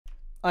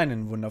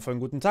Einen wundervollen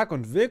guten Tag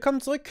und willkommen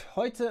zurück.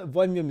 Heute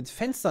wollen wir mit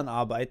Fenstern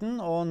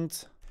arbeiten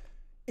und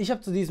ich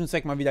habe zu diesem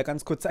Zweck mal wieder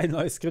ganz kurz ein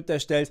neues Skript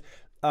erstellt.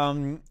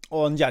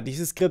 Und ja,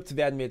 dieses Skript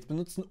werden wir jetzt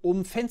benutzen,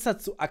 um Fenster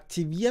zu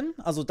aktivieren.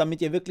 Also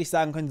damit ihr wirklich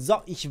sagen könnt,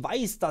 so, ich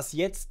weiß, dass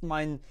jetzt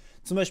mein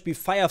zum Beispiel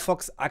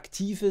Firefox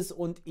aktiv ist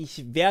und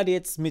ich werde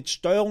jetzt mit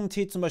Steuerung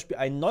T zum Beispiel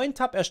einen neuen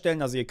Tab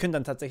erstellen. Also ihr könnt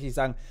dann tatsächlich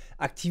sagen,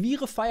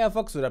 aktiviere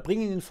Firefox oder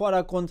bringe ihn in den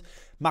Vordergrund,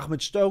 mach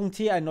mit Steuerung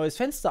T ein neues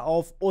Fenster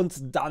auf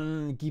und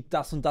dann gib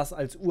das und das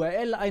als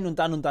URL ein und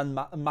dann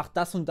mach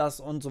das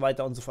und so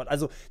weiter und so fort.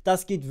 Also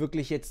das geht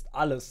wirklich jetzt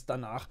alles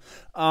danach.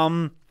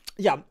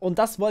 Ja, und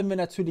das wollen wir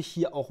natürlich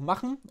hier auch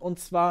machen. Und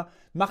zwar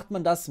macht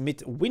man das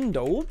mit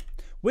Window.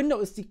 Window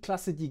ist die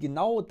Klasse, die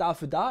genau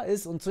dafür da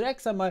ist. Und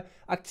zunächst einmal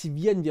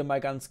aktivieren wir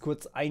mal ganz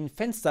kurz ein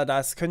Fenster.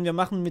 Das können wir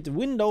machen mit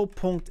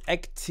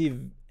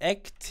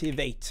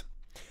Window.activate.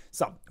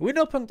 So,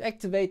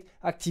 Window.activate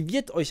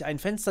aktiviert euch ein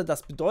Fenster.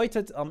 Das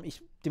bedeutet,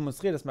 ich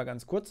demonstriere das mal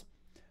ganz kurz.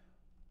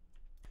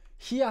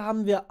 Hier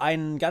haben wir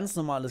ein ganz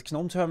normales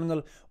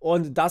GNOME-Terminal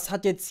und das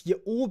hat jetzt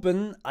hier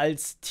oben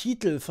als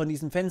Titel von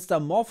diesem Fenster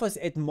Morpheus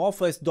 @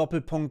 Morpheus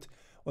Doppelpunkt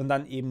und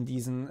dann eben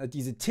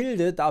diese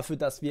Tilde dafür,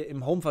 dass wir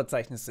im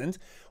Home-Verzeichnis sind.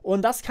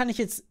 Und das kann ich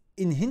jetzt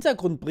in den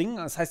Hintergrund bringen,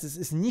 das heißt, es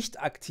ist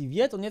nicht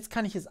aktiviert und jetzt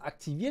kann ich es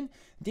aktivieren,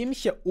 indem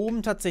ich hier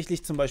oben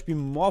tatsächlich zum Beispiel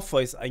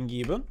Morpheus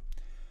eingebe.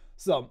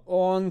 So,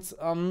 und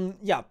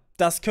ja,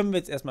 das können wir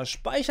jetzt erstmal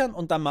speichern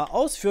und dann mal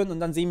ausführen und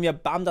dann sehen wir,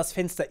 bam, das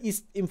Fenster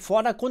ist im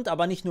Vordergrund,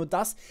 aber nicht nur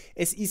das,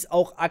 es ist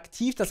auch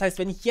aktiv. Das heißt,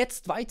 wenn ich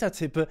jetzt weiter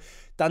tippe,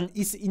 dann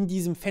ist in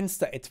diesem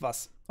Fenster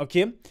etwas,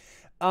 okay?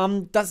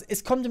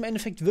 Es kommt im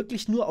Endeffekt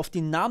wirklich nur auf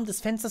den Namen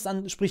des Fensters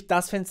an, sprich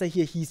das Fenster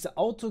hier hieße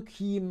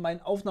AutoKey,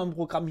 mein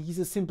Aufnahmeprogramm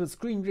hieße Simple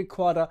Screen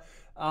Recorder,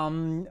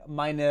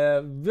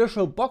 meine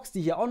VirtualBox,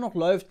 die hier auch noch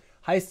läuft,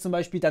 heißt zum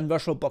Beispiel dann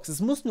VirtualBox.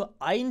 Es muss nur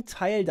ein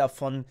Teil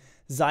davon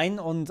sein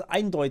und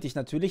eindeutig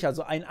natürlich,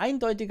 also ein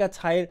eindeutiger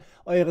Teil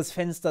eures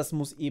Fensters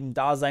muss eben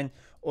da sein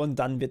und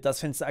dann wird das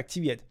Fenster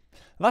aktiviert.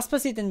 Was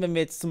passiert denn, wenn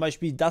wir jetzt zum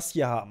Beispiel das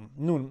hier haben?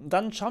 Nun,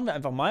 dann schauen wir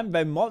einfach mal,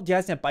 weil die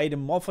heißen ja beide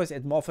Morpheus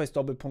 @ Morpheus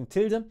Doppelpunkt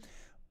Tilde.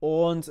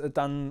 Und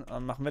dann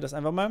machen wir das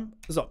einfach mal.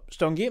 So,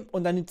 Steuerung G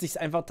und dann nimmt sich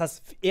einfach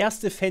das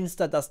erste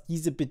Fenster, das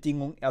diese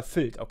Bedingung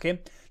erfüllt, okay?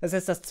 Das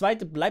heißt, das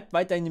zweite bleibt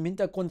weiterhin im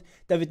Hintergrund,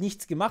 da wird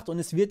nichts gemacht und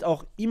es wird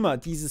auch immer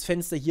dieses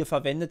Fenster hier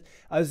verwendet.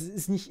 Also es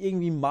ist nicht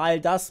irgendwie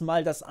mal das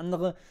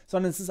andere,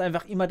 sondern es ist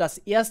einfach immer das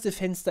erste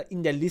Fenster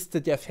in der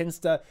Liste der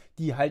Fenster,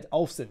 die halt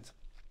auf sind.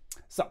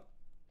 So.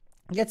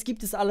 Jetzt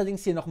gibt es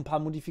allerdings hier noch ein paar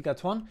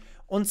Modifikatoren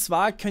und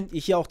zwar könnt ihr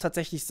hier auch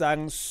tatsächlich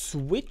sagen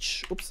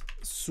Switch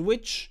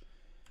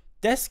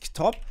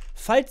Desktop,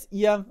 falls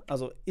ihr,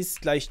 also ist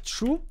gleich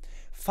True,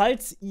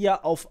 falls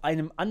ihr auf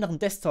einem anderen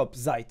Desktop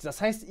seid. Das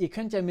heißt, ihr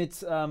könnt ja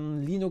mit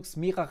Linux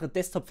mehrere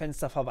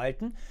Desktop-Fenster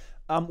verwalten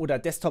oder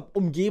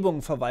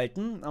Desktop-Umgebungen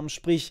verwalten,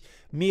 sprich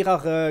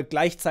mehrere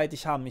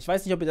gleichzeitig haben. Ich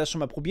weiß nicht, ob ihr das schon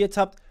mal probiert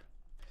habt.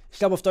 Ich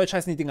glaube, auf Deutsch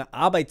heißen die Dinger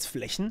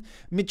Arbeitsflächen.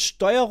 Mit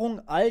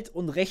Steuerung, Alt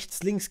und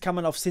rechts, links kann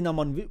man auf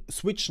Cinnamon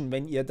switchen,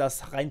 wenn ihr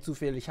das rein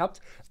zufällig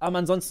habt. Aber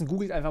ansonsten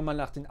googelt einfach mal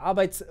nach den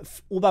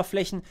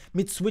Arbeitsoberflächen.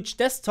 Mit Switch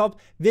Desktop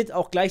wird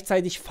auch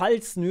gleichzeitig,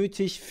 falls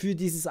nötig, für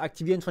dieses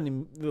Aktivieren von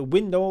dem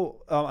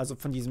Window, also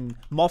von diesem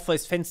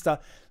Morpheus-Fenster,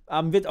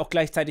 wird auch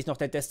gleichzeitig noch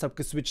der Desktop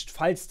geswitcht,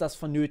 falls das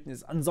vonnöten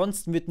ist.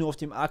 Ansonsten wird nur auf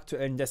dem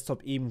aktuellen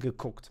Desktop eben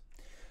geguckt.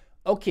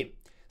 Okay.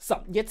 So,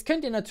 jetzt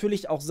könnt ihr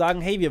natürlich auch sagen,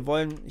 hey, wir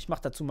wollen, ich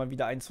mache dazu mal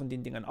wieder eins von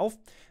den Dingern auf,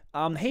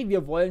 hey,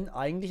 wir wollen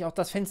eigentlich auch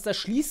das Fenster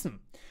schließen.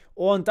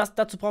 Und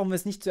dazu brauchen wir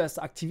es nicht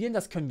zuerst aktivieren,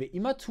 das können wir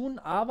immer tun,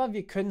 aber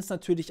wir können es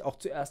natürlich auch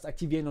zuerst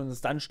aktivieren und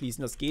es dann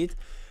schließen. Das geht.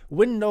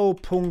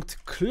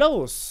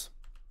 Window.close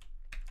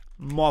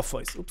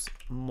Morpheus.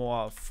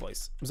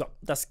 So,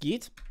 das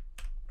geht.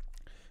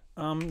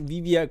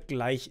 Wie wir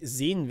gleich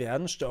sehen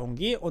werden, Steuerung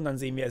G und dann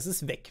sehen wir, es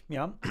ist weg.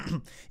 Ja?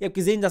 Ihr habt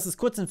gesehen, dass es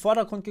kurz in den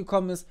Vordergrund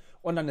gekommen ist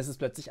und dann ist es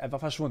plötzlich einfach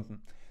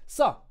verschwunden.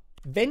 So,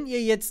 wenn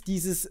ihr jetzt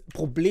dieses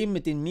Problem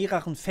mit den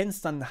mehreren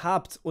Fenstern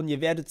habt und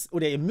ihr werdet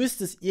oder ihr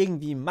müsst es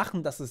irgendwie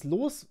machen, dass ihr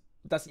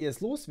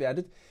es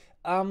loswerdet,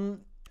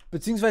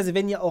 beziehungsweise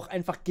wenn ihr auch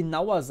einfach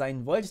genauer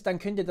sein wollt, dann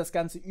könnt ihr das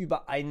Ganze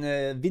über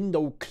eine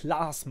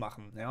Window-Class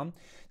machen. Ja?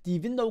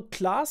 Die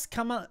Window-Class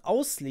kann man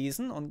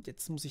auslesen und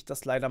jetzt muss ich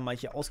das leider mal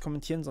hier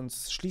auskommentieren,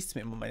 sonst schließt es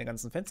mir immer meine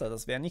ganzen Fenster,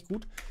 das wäre nicht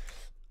gut.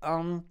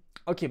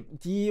 Okay,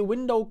 die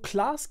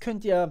Window-Class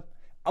könnt ihr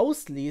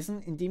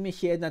auslesen, indem ihr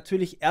hier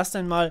natürlich erst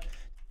einmal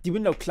die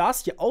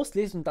Window-Class hier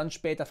auslesen und dann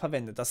später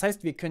verwendet. Das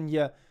heißt, wir können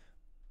hier,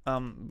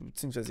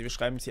 beziehungsweise wir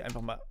schreiben es hier einfach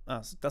mal,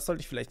 das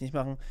sollte ich vielleicht nicht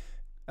machen,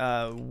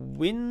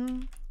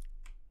 Win-Class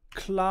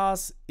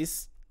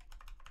ist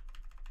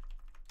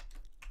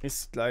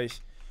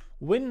gleich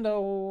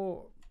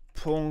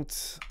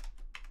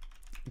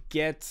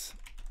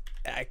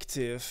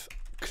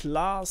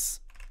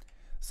Window.getActiveClass.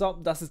 So,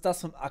 das ist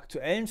das vom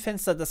aktuellen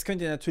Fenster. Das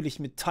könnt ihr natürlich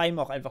mit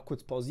Time auch einfach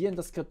kurz pausieren,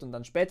 das Skript, und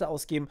dann später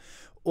ausgeben.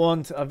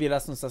 Und wir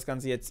lassen uns das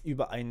Ganze jetzt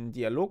über einen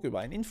Dialog, über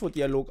einen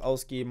Infodialog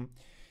ausgeben.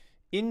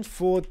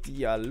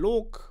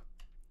 Infodialog.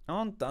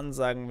 Und dann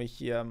sagen wir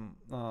hier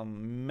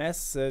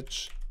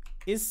Message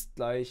ist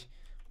gleich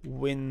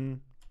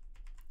win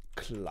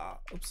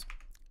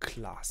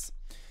class.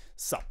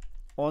 So,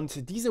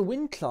 und diese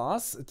win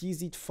class, die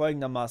sieht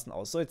folgendermaßen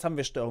aus. So, jetzt haben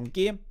wir Steuerung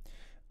G.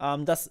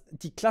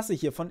 Die Klasse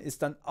hiervon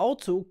ist dann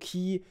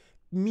AutoKey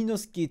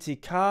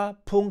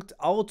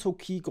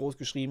 -gtk.AutoKey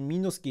großgeschrieben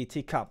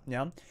 -gtk.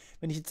 Ja?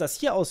 Wenn ich jetzt das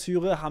hier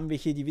ausführe, haben wir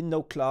hier die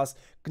Window Class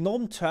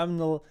GNOME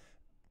Terminal.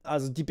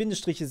 Also die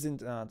Bindestriche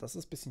sind, das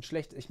ist ein bisschen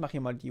schlecht. Ich mache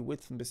hier mal die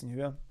Width ein bisschen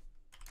höher.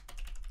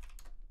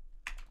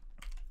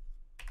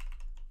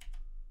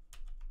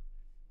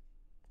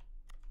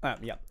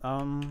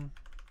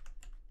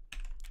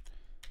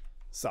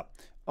 So.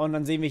 Und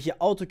dann sehen wir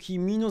hier AutoKey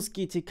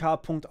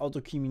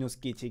 -gtk.AutoKey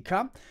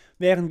 -gtk,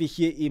 während wir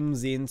hier eben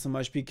sehen zum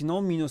Beispiel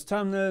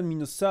GNOME-Terminal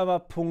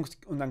 -Server.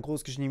 Und dann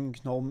großgeschrieben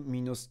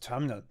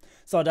GNOME-Terminal.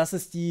 So, das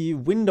ist die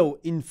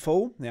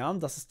Window-Info, ja,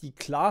 das ist die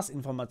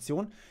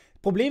Class-Information.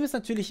 Problem ist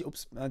natürlich,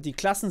 die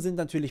Klassen sind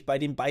natürlich bei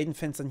den beiden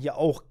Fenstern hier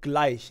auch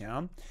gleich,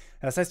 ja.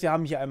 Das heißt, wir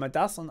haben hier einmal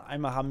das und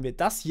einmal haben wir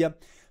das hier.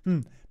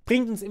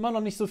 Bringt uns immer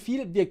noch nicht so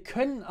viel. Wir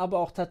können aber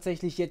auch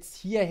tatsächlich jetzt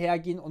hierher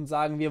gehen und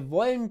sagen, wir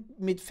wollen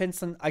mit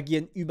Fenstern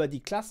agieren über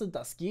die Klasse.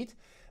 Das geht.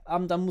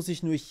 Dann muss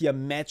ich nur hier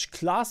Match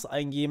Class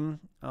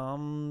eingeben.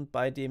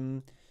 Bei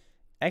dem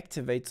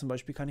Activate zum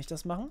Beispiel kann ich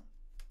das machen.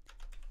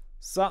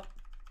 So.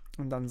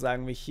 Und dann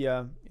sagen wir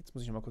hier, jetzt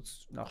muss ich noch mal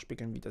kurz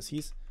nachspiegeln, wie das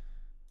hieß.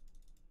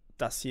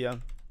 Das hier.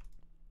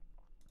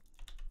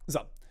 So.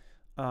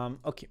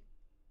 Okay.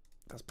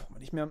 Das brauchen wir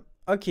nicht mehr.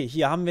 Okay,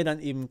 hier haben wir dann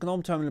eben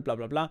GNOME Terminal, bla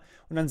bla bla.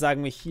 Und dann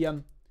sagen wir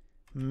hier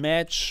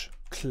Match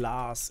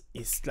Class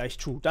ist gleich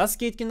True. Das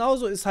geht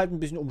genauso, ist halt ein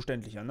bisschen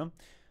umständlicher, ne?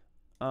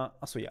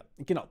 Achso, ja,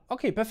 genau.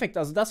 Okay, perfekt.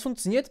 Also das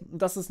funktioniert.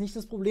 Das ist nicht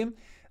das Problem.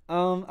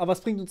 Aber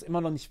es bringt uns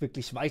immer noch nicht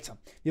wirklich weiter.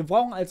 Wir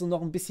brauchen also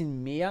noch ein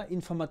bisschen mehr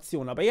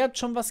Informationen. Aber ihr habt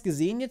schon was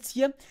gesehen jetzt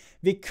hier.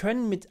 Wir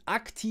können mit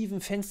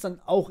aktiven Fenstern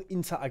auch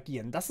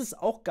interagieren. Das ist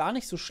auch gar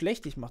nicht so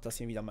schlecht. Ich mache das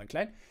hier wieder mal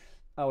klein.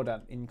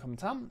 Oder in den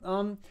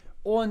Kommentaren.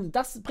 Und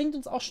das bringt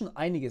uns auch schon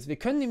einiges. Wir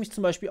können nämlich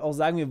zum Beispiel auch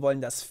sagen, wir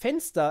wollen das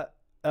Fenster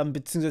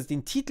beziehungsweise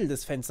den Titel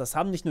des Fensters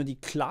haben. Nicht nur die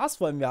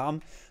Class wollen wir haben,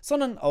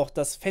 sondern auch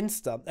das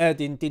Fenster,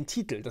 den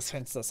Titel des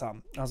Fensters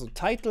haben. Also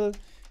Title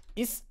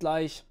ist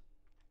gleich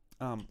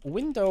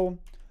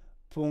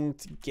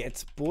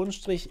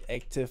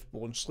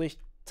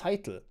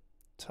window.get-active-title.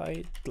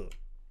 Title.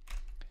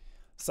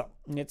 So,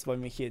 und jetzt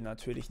wollen wir hier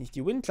natürlich nicht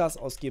die Win-Class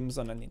ausgeben,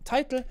 sondern den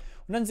Title.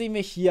 Und dann sehen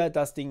wir hier,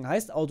 das Ding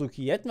heißt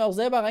AutoKey. Hätten wir auch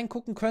selber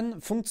reingucken können,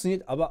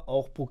 funktioniert aber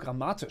auch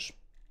programmatisch.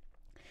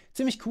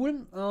 Ziemlich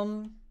cool.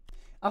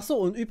 Achso,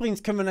 und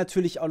übrigens können wir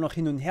natürlich auch noch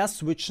hin und her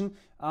switchen.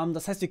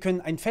 Das heißt, wir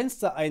können ein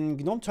Fenster, ein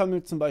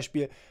GNOME-Terminal zum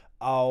Beispiel,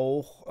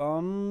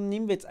 auch,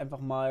 nehmen wir jetzt einfach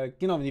mal,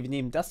 genau, wir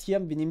nehmen das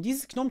hier, wir nehmen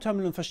dieses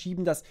GNOME-Terminal und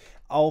verschieben das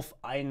auf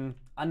einen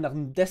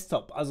anderen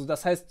Desktop. Also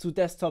das heißt zu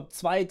Desktop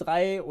 2,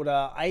 3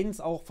 oder 1,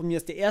 auch von mir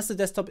ist der erste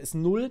Desktop ist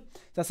 0.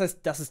 Das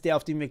heißt, das ist der,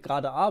 auf dem wir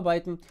gerade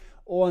arbeiten.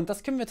 Und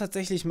das können wir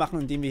tatsächlich machen,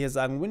 indem wir hier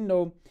sagen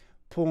Window.move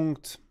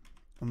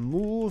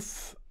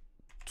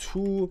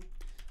to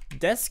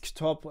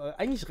Desktop.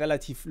 Eigentlich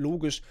relativ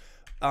logisch.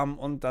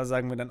 Und da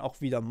sagen wir dann auch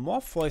wieder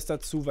Morpheus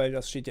dazu, weil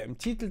das steht ja im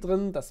Titel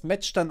drin. Das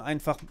matcht dann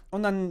einfach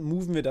und dann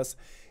moven wir das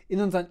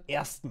in unseren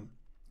ersten.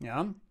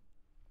 Ja.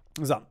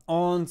 So,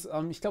 und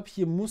ich glaube,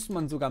 hier muss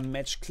man sogar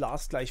Match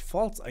Class gleich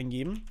False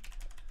eingeben,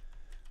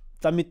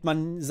 damit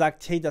man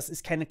sagt, hey, das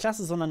ist keine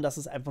Klasse, sondern das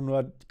ist einfach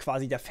nur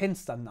quasi der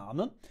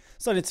Fenstername.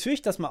 So, jetzt führe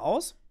ich das mal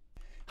aus.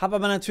 Habe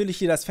aber natürlich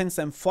hier das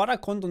Fenster im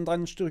Vordergrund und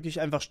dann drücke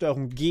ich einfach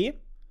Steuerung G.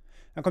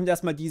 Dann kommt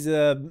erstmal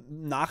diese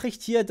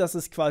Nachricht hier, das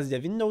ist quasi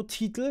der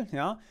Window-Titel,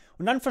 ja.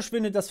 Und dann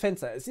verschwindet das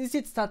Fenster. Es ist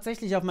jetzt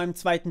tatsächlich auf meinem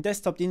zweiten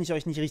Desktop, den ich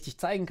euch nicht richtig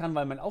zeigen kann,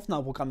 weil mein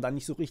Aufnahmeprogramm da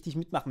nicht so richtig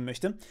mitmachen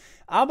möchte.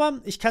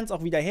 Aber ich kann es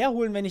auch wieder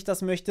herholen, wenn ich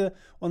das möchte.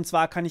 Und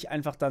zwar kann ich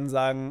einfach dann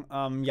sagen,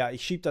 ja,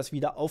 ich schiebe das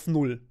wieder auf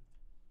 0.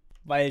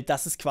 Weil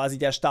das ist quasi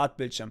der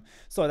Startbildschirm.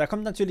 So, da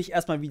kommt natürlich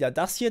erstmal wieder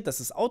das hier, das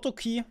ist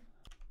AutoKey.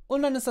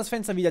 Und dann ist das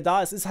Fenster wieder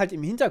da. Es ist halt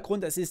im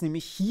Hintergrund, es ist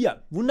nämlich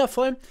hier.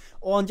 Wundervoll.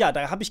 Und ja,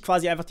 da habe ich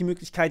quasi einfach die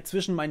Möglichkeit,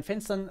 zwischen meinen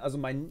Fenstern, also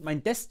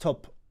mein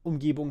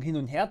Desktop-Umgebung hin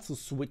und her zu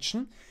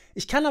switchen.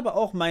 Ich kann aber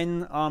auch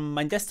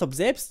mein Desktop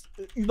selbst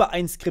über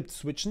ein Skript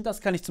switchen. Das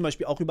kann ich zum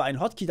Beispiel auch über einen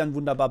Hotkey dann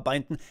wunderbar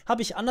binden.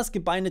 Habe ich anders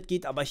gebindet,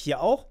 geht aber hier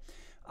auch.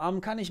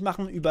 Kann ich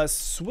machen über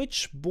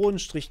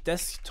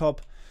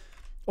Switch-Desktop.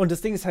 Und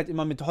das Ding ist halt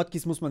immer, mit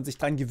Hotkeys muss man sich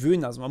dran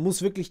gewöhnen. Also man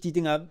muss wirklich die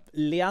Dinger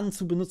lernen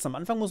zu benutzen. Am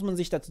Anfang muss man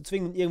sich dazu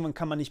zwingen und irgendwann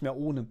kann man nicht mehr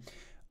ohne.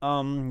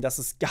 Das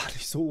ist gar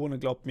nicht so ohne,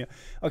 glaubt mir.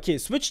 Okay,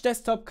 Switch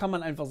Desktop kann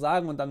man einfach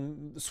sagen und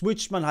dann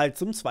switcht man halt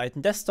zum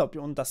zweiten Desktop.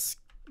 Und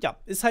das, ja,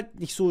 ist halt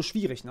nicht so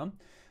schwierig, ne?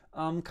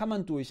 Kann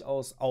man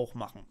durchaus auch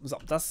machen. So,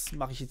 das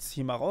mache ich jetzt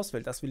hier mal raus,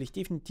 weil das will ich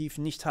definitiv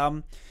nicht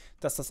haben,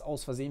 dass das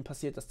aus Versehen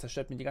passiert. Das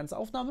zerstört mir die ganze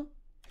Aufnahme.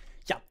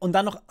 Ja, und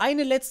dann noch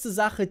eine letzte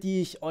Sache,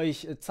 die ich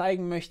euch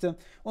zeigen möchte.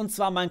 Und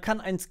zwar, man kann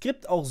ein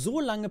Skript auch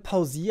so lange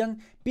pausieren,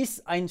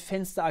 bis ein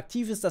Fenster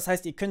aktiv ist. Das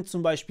heißt, ihr könnt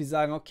zum Beispiel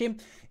sagen, okay,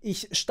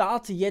 ich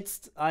starte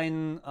jetzt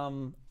einen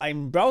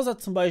Browser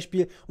zum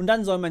Beispiel und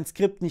dann soll mein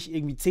Skript nicht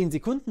irgendwie 10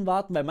 Sekunden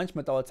warten, weil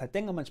manchmal dauert es halt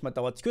länger, manchmal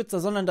dauert es kürzer,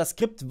 sondern das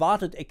Skript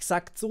wartet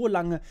exakt so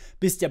lange,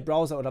 bis der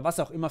Browser oder was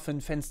auch immer für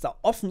ein Fenster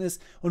offen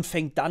ist und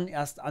fängt dann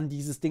erst an,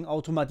 dieses Ding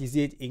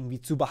automatisiert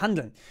irgendwie zu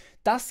behandeln.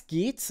 Das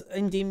geht,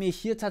 indem ihr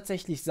hier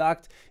tatsächlich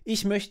sagt,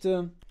 ich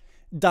möchte,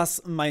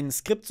 dass mein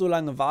Skript so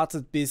lange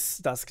wartet,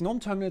 bis das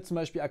GNOME-Terminal zum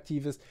Beispiel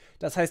aktiv ist.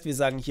 Das heißt, wir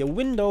sagen hier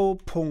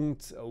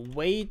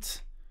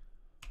window.wait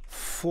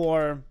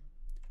for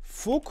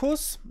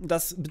Focus.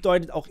 Das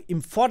bedeutet auch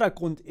im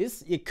Vordergrund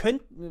ist, ihr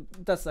könnt,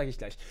 das sage ich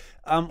gleich,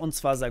 und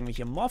zwar sagen wir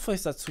hier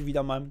Morpheus dazu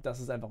wieder mal, das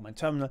ist einfach mein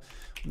Terminal,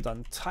 und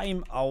dann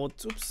Timeout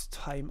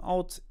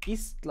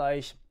ist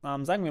gleich,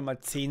 sagen wir mal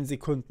 10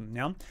 Sekunden,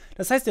 ja.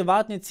 Das heißt, wir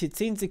warten jetzt hier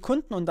 10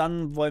 Sekunden und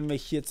dann wollen wir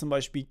hier zum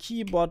Beispiel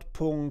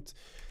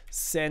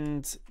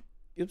keyboard.send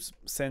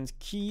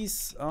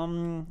keys,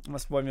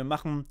 was wollen wir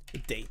machen?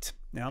 Date,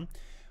 ja.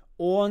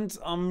 Und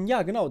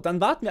ja, genau,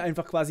 dann warten wir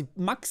einfach quasi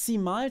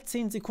maximal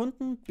 10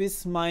 Sekunden,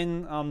 bis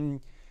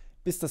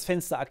das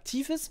Fenster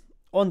aktiv ist.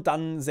 Und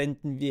dann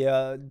senden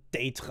wir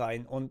Date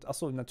rein. Und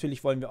achso,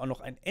 natürlich wollen wir auch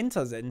noch ein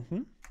Enter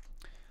senden.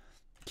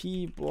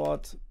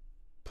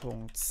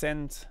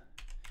 Keyboard.send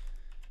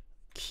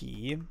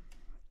Key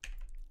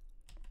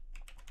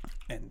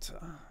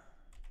Enter.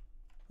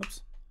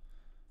 Ups.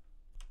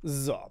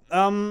 So,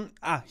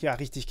 ja,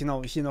 richtig,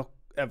 genau. Hier noch,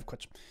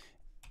 Quatsch.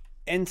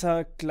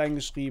 Enter, klein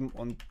geschrieben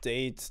und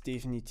Date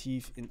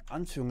definitiv in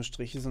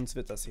Anführungsstriche, sonst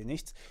wird das hier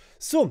nichts.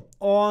 So,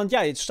 und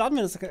ja, jetzt starten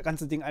wir das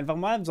ganze Ding einfach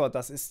mal. So,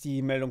 das ist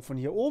die Meldung von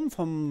hier oben,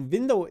 vom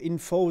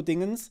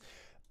Window-Info-Dingens.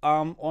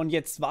 Und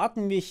jetzt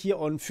warten wir hier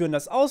und führen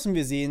das aus und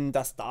wir sehen,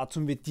 das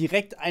Datum wird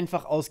direkt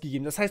einfach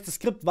ausgegeben. Das heißt, das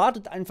Skript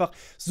wartet einfach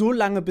so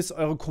lange, bis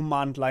eure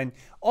Command-Line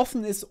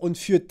offen ist und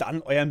führt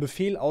dann euren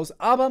Befehl aus,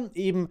 aber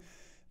eben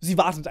sie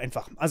wartet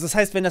einfach. Also das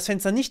heißt, wenn das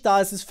Fenster nicht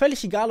da ist, ist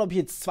völlig egal, ob ich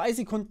jetzt 2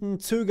 Sekunden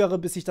zögere,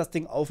 bis ich das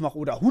Ding aufmache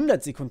oder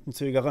 100 Sekunden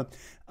zögere.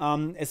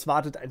 Es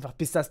wartet einfach,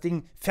 bis das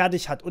Ding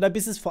fertig hat oder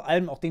bis es vor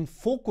allem auch den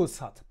Fokus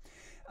hat.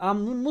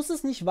 Nun muss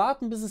es nicht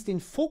warten, bis es den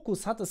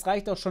Fokus hat. Es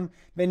reicht auch schon,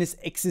 wenn es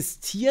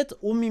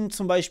existiert, um ihm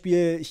zum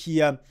Beispiel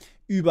hier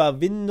über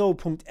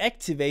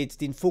window.activate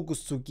den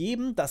Fokus zu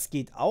geben. Das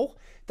geht auch.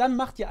 Dann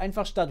macht ihr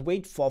einfach statt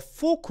wait for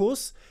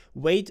focus,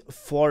 wait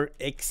for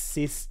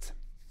exist.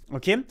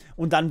 Okay,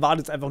 und dann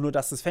wartet es einfach nur,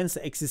 dass das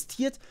Fenster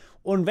existiert.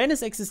 Und wenn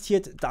es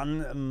existiert,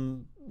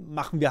 dann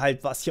machen wir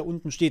halt, was hier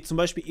unten steht, zum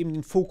Beispiel eben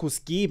den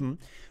Fokus geben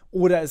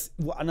oder es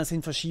woanders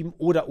hin verschieben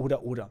oder.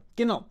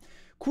 Genau,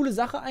 coole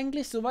Sache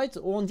eigentlich soweit.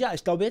 Und ja,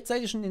 ich glaube, jetzt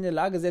seid ihr schon in der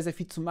Lage, sehr, sehr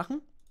viel zu machen.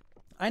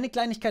 Eine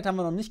Kleinigkeit haben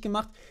wir noch nicht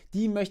gemacht,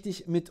 die möchte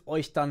ich mit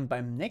euch dann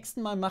beim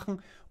nächsten Mal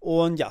machen.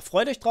 Und ja,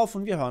 freut euch drauf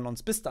und wir hören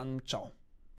uns. Bis dann, ciao.